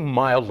have to be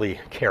mildly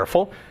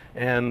careful.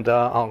 And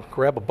I'll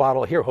grab a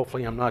bottle here.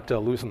 Hopefully I'm not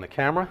losing the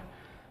camera.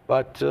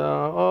 But,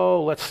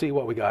 let's see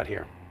what we got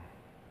here.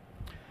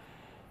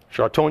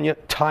 Chardonnay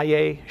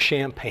Taillé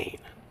Champagne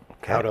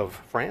out of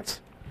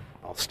France.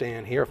 I'll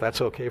stand here if that's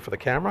okay for the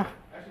camera.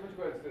 Actually, let's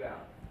go ahead and sit down.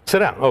 Sit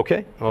down,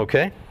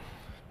 okay.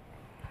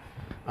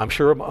 I'm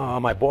sure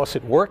my boss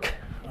at work,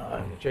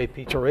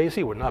 J.P.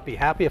 Teresi, would not be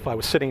happy if I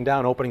was sitting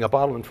down opening a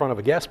bottle in front of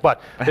a guest,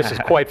 but this is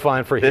quite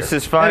fine for here. This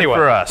is fine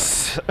for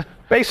us.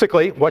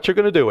 Basically, what you're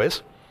going to do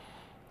is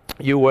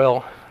you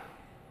will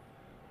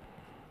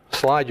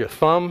slide your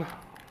thumb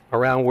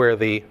around where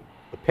the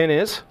pin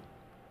is.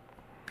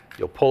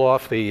 You'll pull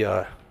off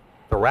the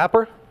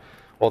wrapper,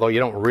 although you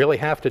don't really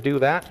have to do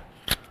that,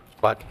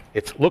 but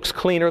it looks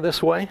cleaner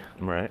this way.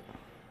 Right.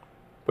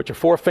 Put your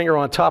forefinger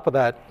on top of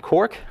that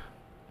cork.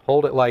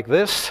 Hold it like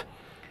this.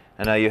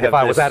 And now you have if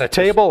I was at a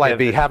table, I'd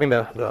be having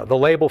the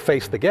label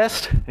face the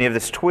guest. And you have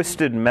this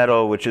twisted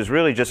metal, which is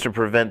really just to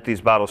prevent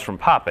these bottles from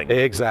popping.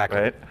 Exactly.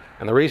 Right?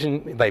 And the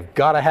reason they've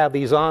got to have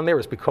these on there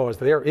is because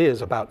there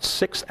is about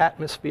 6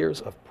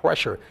 atmospheres of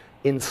pressure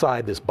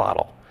inside this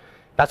bottle.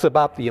 That's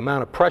about the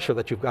amount of pressure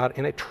that you've got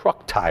in a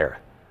truck tire.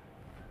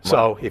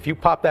 So if you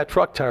pop that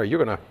truck tire,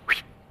 you're going to,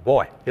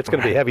 boy, it's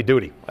going to be heavy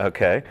duty.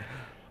 Okay.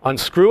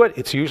 Unscrew it.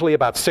 It's usually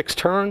about 6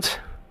 turns.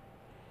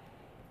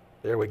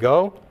 There we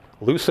go.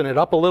 Loosen it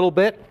up a little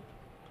bit.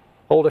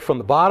 Hold it from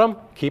the bottom,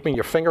 keeping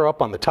your finger up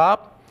on the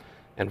top.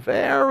 And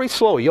very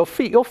slowly, you'll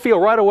feel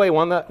right away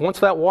once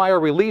that wire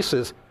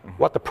releases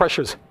what the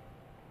pressure's.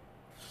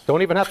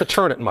 Don't even have to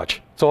turn it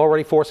much. It's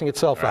already forcing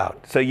itself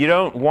out. So you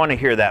don't want to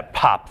hear that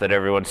pop that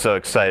everyone's so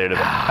excited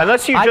about.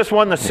 Unless you just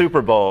won the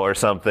Super Bowl or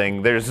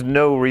something, there's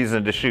no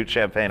reason to shoot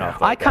champagne off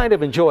like that. I kind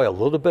of enjoy a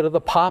little bit of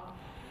the pop,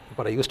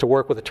 but I used to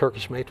work with a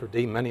Turkish maitre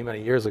d' many,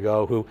 many years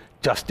ago who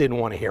just didn't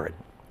want to hear it.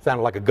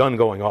 Sounded like a gun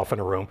going off in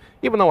a room,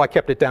 even though I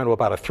kept it down to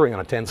about a 3 on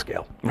a 10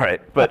 scale. Right,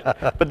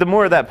 but the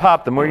more of that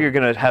pop, the more you're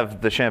going to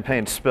have the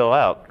champagne spill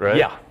out, right?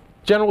 Yeah.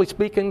 Generally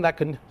speaking, that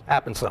can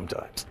happen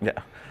sometimes. Yeah.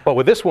 But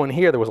with this one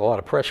here, there was a lot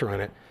of pressure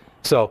in it,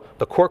 so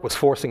the cork was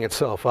forcing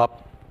itself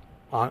up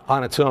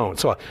on its own.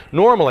 So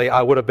normally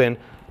I would have been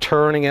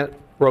turning it,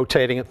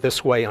 rotating it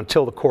this way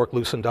until the cork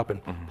loosened up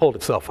and pulled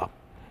itself up.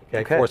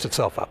 force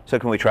itself up. So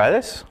can we try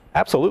this?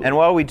 Absolutely. And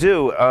while we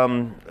do,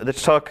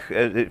 let's talk,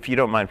 if you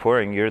don't mind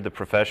pouring, you're the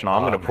professional.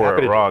 I'm going to pour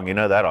it wrong. You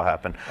know that'll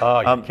happen. Oh,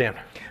 you can.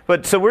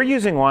 But so we're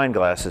using wine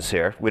glasses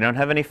here. We don't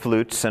have any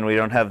flutes, and we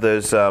don't have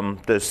those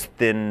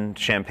thin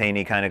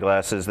champagne-y kind of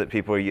glasses that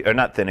people are, or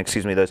not thin,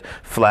 excuse me, those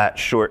flat,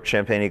 short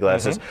champagne-y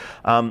glasses.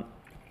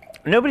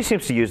 Nobody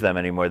seems to use them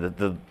anymore,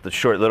 the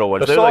short little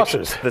ones. The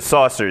saucers. Like the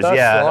saucers, the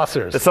yeah.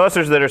 Saucers. The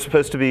saucers that are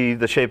supposed to be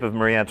the shape of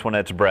Marie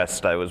Antoinette's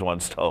breast, I was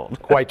once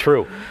told. Quite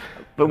true.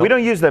 But we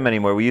don't use them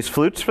anymore. We use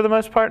flutes for the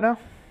most part now?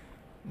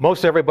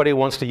 Most everybody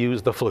wants to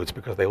use the flutes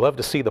because they love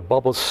to see the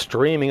bubbles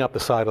streaming up the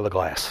side of the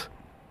glass.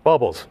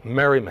 Bubbles,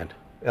 merriment.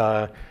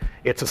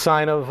 It's a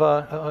sign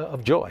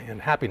of joy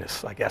and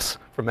happiness, I guess,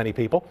 for many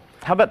people.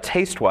 How about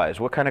taste-wise?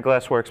 What kind of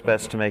glass works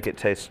best to make it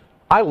taste?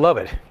 I love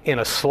it in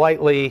a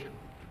slightly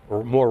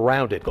more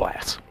rounded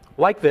glass.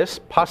 Like this,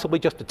 possibly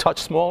just a touch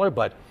smaller,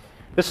 but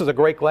this is a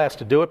great glass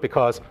to do it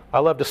because I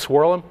love to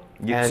swirl them.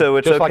 So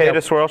it's okay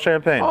to swirl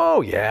champagne?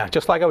 Oh, yeah,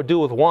 just like I would do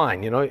with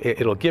wine. You know,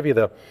 it'll give you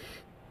the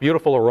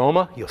beautiful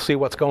aroma. You'll see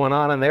what's going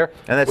on in there.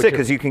 And that's it,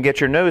 because you can get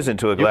your nose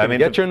into a glass. You can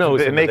get your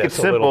nose into make it this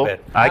a little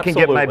simple. bit. I can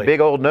get my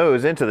big old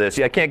nose into this.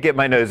 I can't get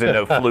my nose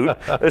into a flute.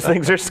 Those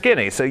things are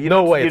skinny, so you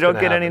don't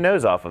get any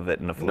nose off of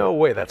it in a flute. No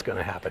way that's going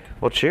to happen.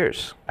 Well,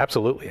 cheers.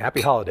 Absolutely.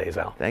 Happy holidays,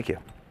 Al. Thank you.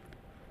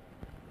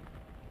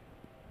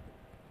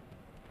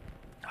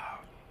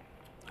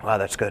 Wow,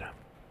 that's good.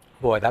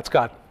 Boy, that's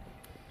got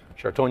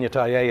Chardonnay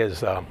Taillé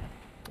is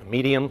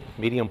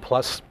medium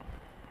plus,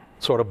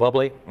 sort of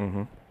bubbly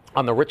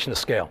on the richness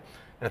scale.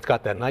 And it's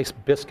got that nice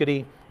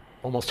biscuity,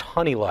 almost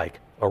honey-like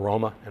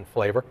aroma and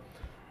flavor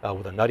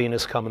with a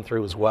nuttiness coming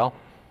through as well.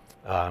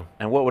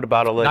 And what would a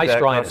bottle like that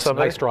cost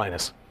somebody? Nice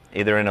dryness.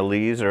 Either in a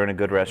Lee's or in a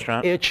good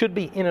restaurant? It should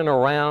be in and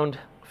around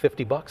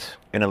 $50.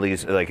 In a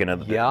Lee's, like in a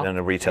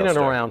retail store? In and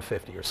around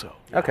 50 or so.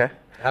 Yeah. Okay.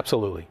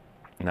 Absolutely.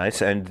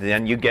 Nice, and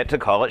then you get to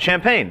call it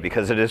Champagne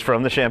because it is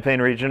from the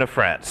Champagne region of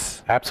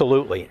France.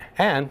 Absolutely.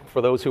 And for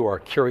those who are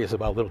curious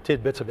about little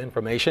tidbits of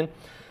information,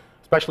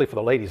 especially for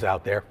the ladies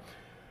out there,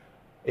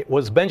 it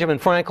was Benjamin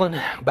Franklin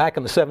back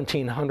in the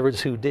 1700s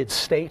who did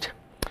state,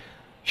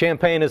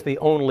 champagne is the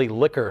only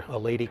liquor a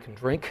lady can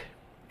drink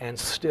and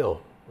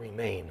still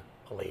remain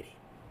a lady.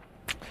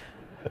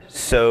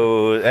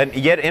 So, and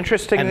yet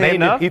interestingly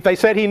enough, they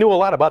said he knew a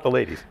lot about the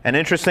ladies. And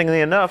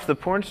interestingly enough, the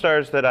porn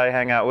stars that I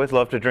hang out with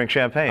love to drink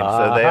champagne,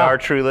 so they are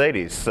true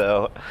ladies.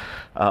 So,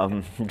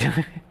 and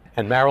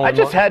Marilyn, I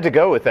just had to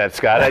go with that,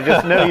 Scott. I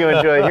just know you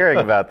enjoy hearing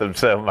about them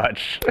so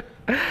much.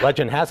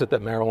 Legend has it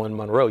that Marilyn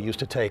Monroe used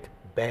to take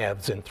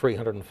baths in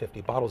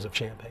 350 bottles of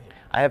champagne.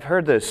 I have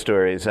heard those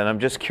stories, and I'm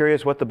just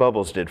curious what the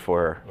bubbles did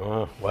for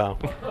her. Well.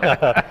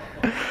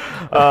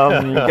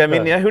 I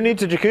mean, who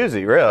needs a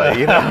jacuzzi, really?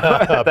 You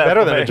know,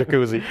 better than a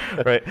jacuzzi,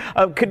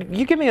 right? Could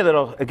you give me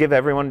give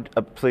everyone,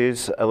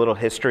 please, a little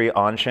history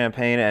on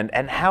champagne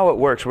and how it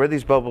works, where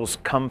these bubbles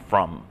come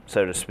from,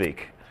 so to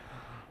speak?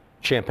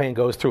 Champagne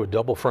goes through a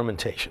double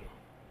fermentation.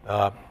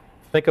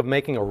 Think of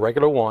making a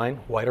regular wine,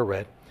 white or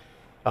red.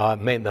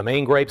 The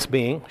main grapes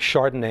being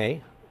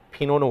Chardonnay,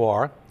 Pinot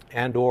Noir,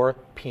 and/or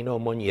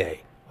Pinot Meunier,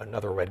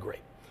 another red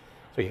grape.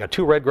 So you got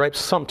two red grapes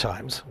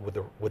sometimes with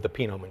the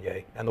Pinot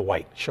Meunier and the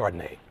white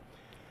Chardonnay.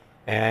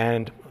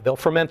 And they'll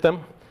ferment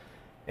them,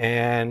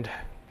 and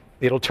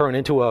it'll turn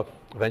into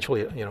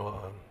eventually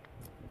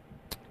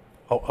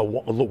a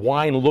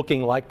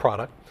wine-looking like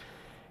product.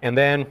 And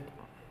then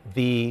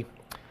the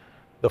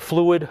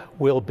fluid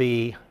will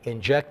be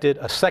injected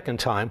a second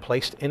time,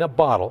 placed in a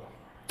bottle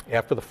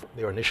after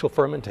their initial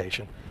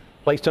fermentation,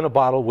 placed in a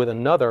bottle with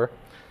another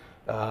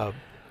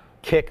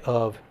kick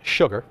of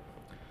sugar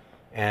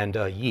and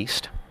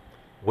yeast,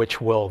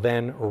 which will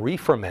then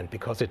re-ferment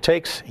because it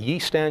takes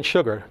yeast and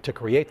sugar to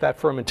create that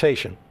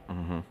fermentation.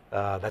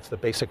 That's the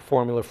basic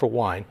formula for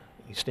wine.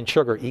 Yeast and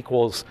sugar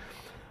equals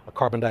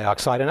carbon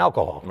dioxide and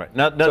alcohol. Right.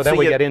 So then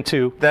we get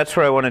into... That's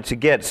where I wanted to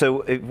get.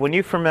 So when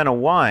you ferment a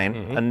wine,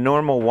 a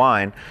normal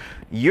wine,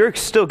 you're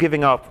still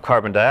giving off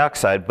carbon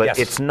dioxide, but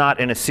it's not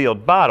in a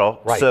sealed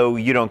bottle, so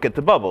you don't get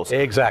the bubbles.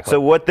 Exactly.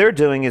 So what they're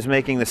doing is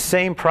making the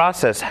same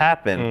process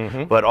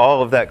happen, but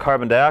all of that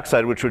carbon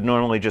dioxide, which would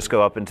normally just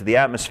go up into the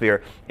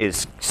atmosphere,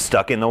 is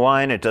stuck in the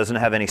wine. It doesn't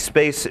have any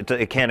space.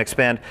 It can't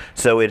expand,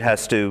 so it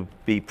has to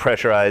be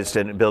pressurized,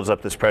 and it builds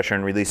up this pressure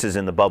and releases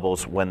in the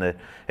bubbles when it's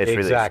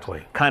released.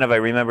 Exactly. Kind of, I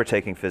remember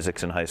taking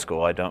physics in high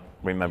school. I don't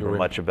remember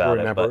much about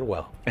it. Remember it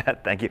well.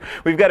 Thank you.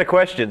 We've got a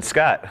question,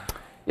 Scott.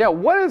 Yeah,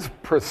 what is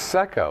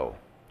Prosecco?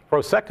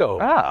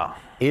 Prosecco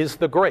is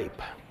the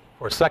grape.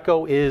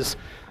 Prosecco is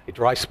a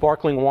dry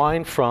sparkling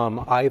wine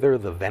from either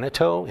the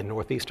Veneto in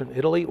northeastern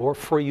Italy or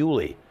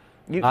Friuli.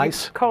 You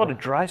call it a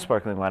dry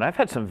sparkling wine. I've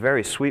had some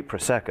very sweet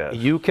Prosecco.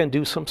 You can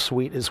do some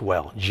sweet as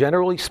well.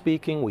 Generally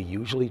speaking, we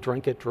usually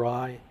drink it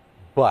dry,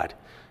 but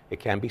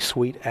it can be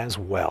sweet as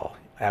well.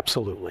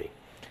 Absolutely.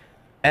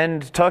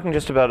 And talking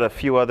just about a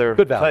few other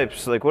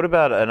types, like what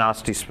about an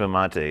Asti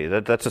Spumante?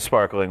 That's a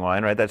sparkling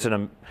wine, right? That's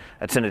an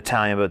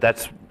Italian, but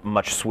that's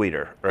much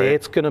sweeter, right?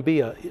 It's going to be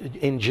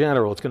in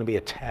general, it's going to be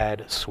a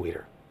tad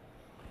sweeter.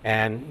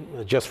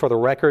 And just for the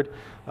record,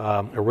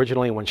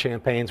 originally when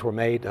champagnes were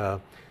made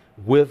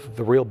with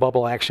the real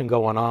bubble action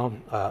going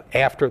on,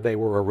 after they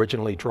were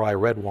originally dry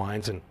red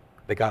wines, and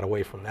they got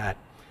away from that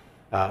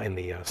in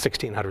the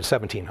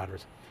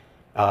 1600s,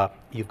 1700s.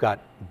 You've got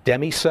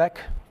demi-sec,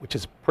 which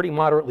is pretty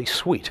moderately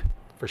sweet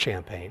for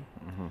champagne.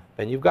 Mm-hmm.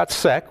 Then you've got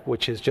sec,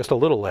 which is just a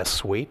little less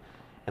sweet.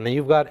 And then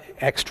you've got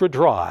extra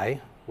dry,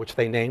 which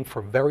they named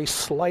for very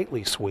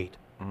slightly sweet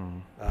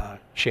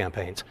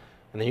champagnes.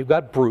 And then you've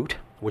got brut,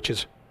 which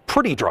is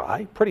pretty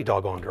dry, pretty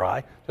doggone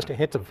dry, just a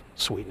hint of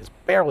sweetness,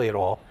 barely at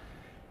all.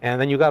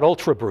 And then you've got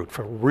ultra brut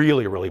for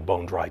really, really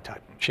bone dry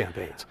type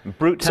champagnes.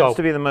 Brut tends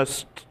to be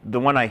the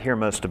one I hear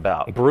most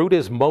about. Brut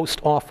is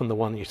most often the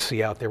one you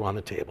see out there on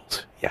the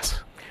tables,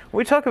 yes. When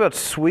we talk about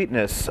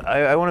sweetness,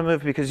 I want to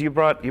move because you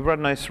brought a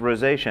nice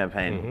rosé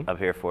champagne up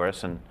here for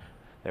us, and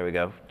there we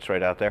go, it's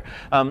right out there.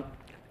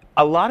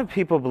 A lot of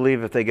people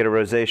believe if they get a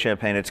rosé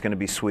champagne, it's going to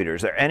be sweeter.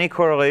 Is there any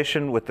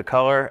correlation with the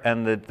color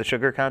and the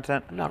sugar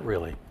content? Not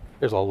really.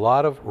 There's a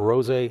lot of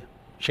rosé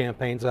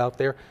champagnes out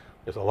there.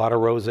 There's a lot of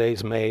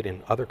rosés made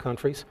in other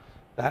countries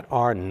that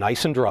are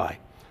nice and dry,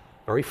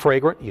 very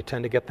fragrant. You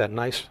tend to get that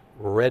nice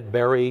red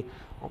berry,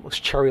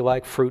 almost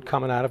cherry-like fruit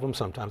coming out of them,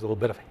 sometimes a little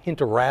bit of a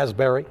hint of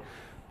raspberry,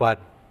 but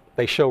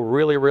they show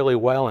really, really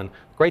well. And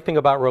the great thing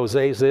about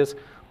rosés is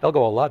they'll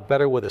go a lot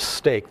better with a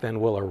steak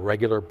than will a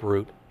regular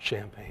brut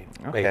champagne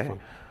made from,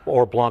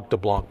 or Blanc de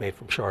Blanc made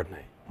from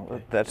Chardonnay.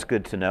 Well, that's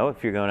good to know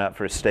if you're going out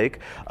for a steak.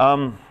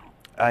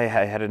 I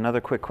had another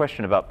quick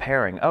question about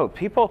pairing.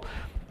 People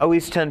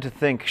always tend to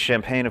think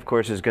champagne, of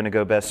course, is going to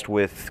go best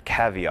with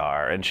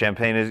caviar, and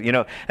champagne is,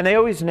 and they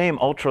always name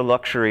ultra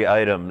luxury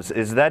items.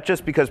 Is that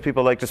just because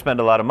people like to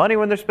spend a lot of money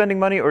when they're spending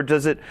money, or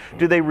do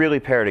they really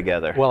pair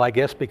together? Well, I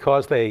guess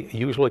because they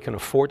usually can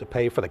afford to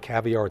pay for the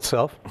caviar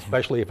itself,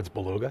 especially if it's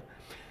beluga,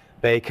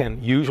 they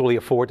can usually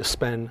afford to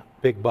spend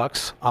big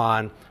bucks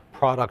on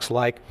products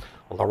like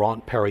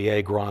Laurent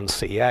Perrier Grand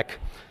Siècle,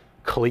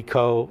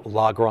 Clicquot,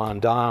 La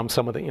Grande Dame,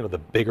 some of the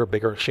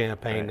bigger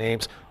champagne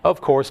names. Of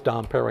course,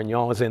 Dom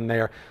Perignon is in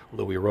there.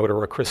 Louis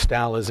Roederer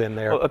Cristal is in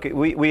there. Well, okay,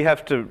 we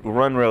have to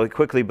run really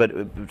quickly, but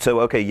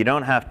you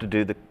don't have to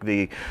do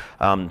the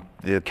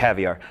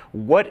caviar.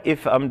 What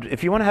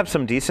if you want to have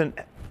some decent,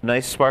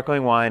 nice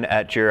sparkling wine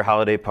at your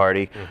holiday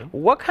party?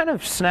 What kind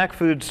of snack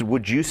foods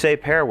would you say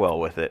pair well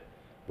with it?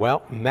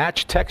 Well,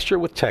 match texture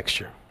with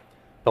texture.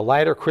 The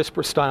lighter,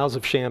 crisper styles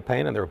of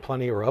champagne, and there are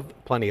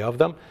plenty of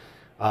them.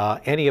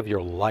 Any of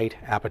your light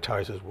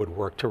appetizers would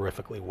work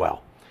terrifically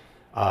well.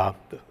 The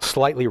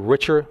slightly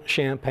richer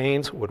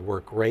champagnes would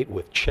work great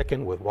with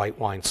chicken, with white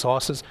wine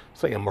sauces,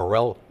 say a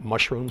morel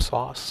mushroom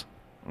sauce,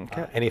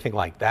 anything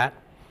like that.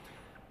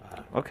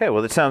 Okay,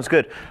 well, that sounds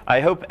good. I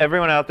hope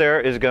everyone out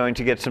there is going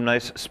to get some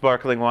nice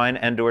sparkling wine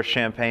and/or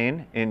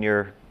champagne in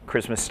your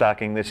Christmas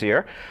stocking this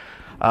year.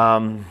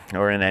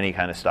 Or in any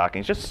kind of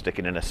stocking. Just stick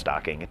it in a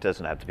stocking. It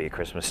doesn't have to be a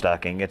Christmas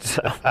stocking.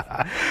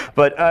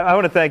 But I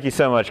want to thank you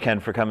so much, Ken,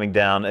 for coming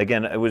down.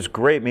 Again, it was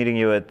great meeting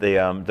you at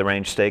the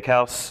Range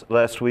Steakhouse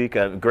last week.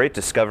 Great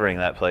discovering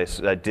that place.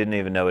 I didn't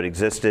even know it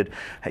existed.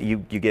 You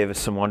gave us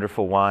some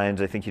wonderful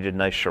wines. I think you did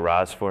nice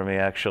Shiraz for me,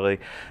 actually.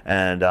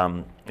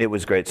 And it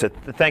was great. So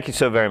thank you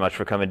so very much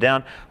for coming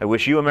down. I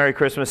wish you a Merry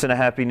Christmas and a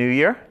Happy New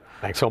Year.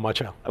 Thanks so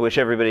much, Al. I wish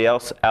everybody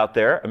else out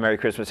there a Merry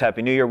Christmas,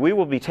 Happy New Year. We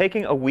will be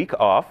taking a week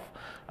off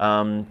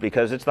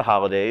because it's the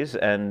holidays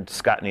and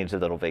Scott needs a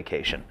little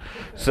vacation.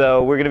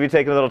 So we're going to be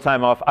taking a little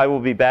time off. I will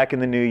be back in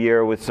the new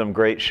year with some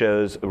great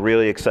shows.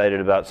 Really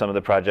excited about some of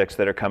the projects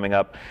that are coming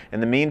up.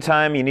 In the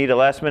meantime, you need a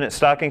last-minute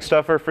stocking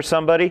stuffer for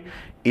somebody?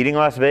 Eating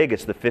Las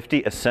Vegas, the 50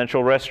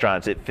 essential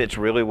restaurants. It fits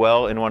really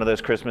well in one of those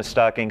Christmas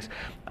stockings.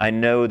 I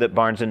know that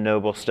Barnes &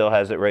 Noble still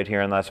has it right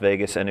here in Las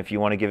Vegas, and if you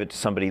want to give it to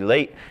somebody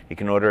late, you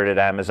can order it at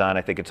Amazon.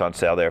 I think it's on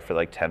sale there for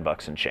like 10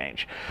 bucks and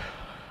change.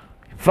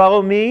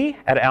 Follow me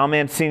at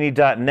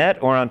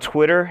almancini.net or on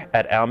Twitter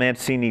at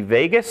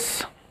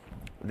almancinivegas.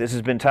 This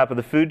has been Top of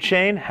the Food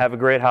Chain. Have a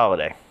great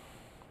holiday.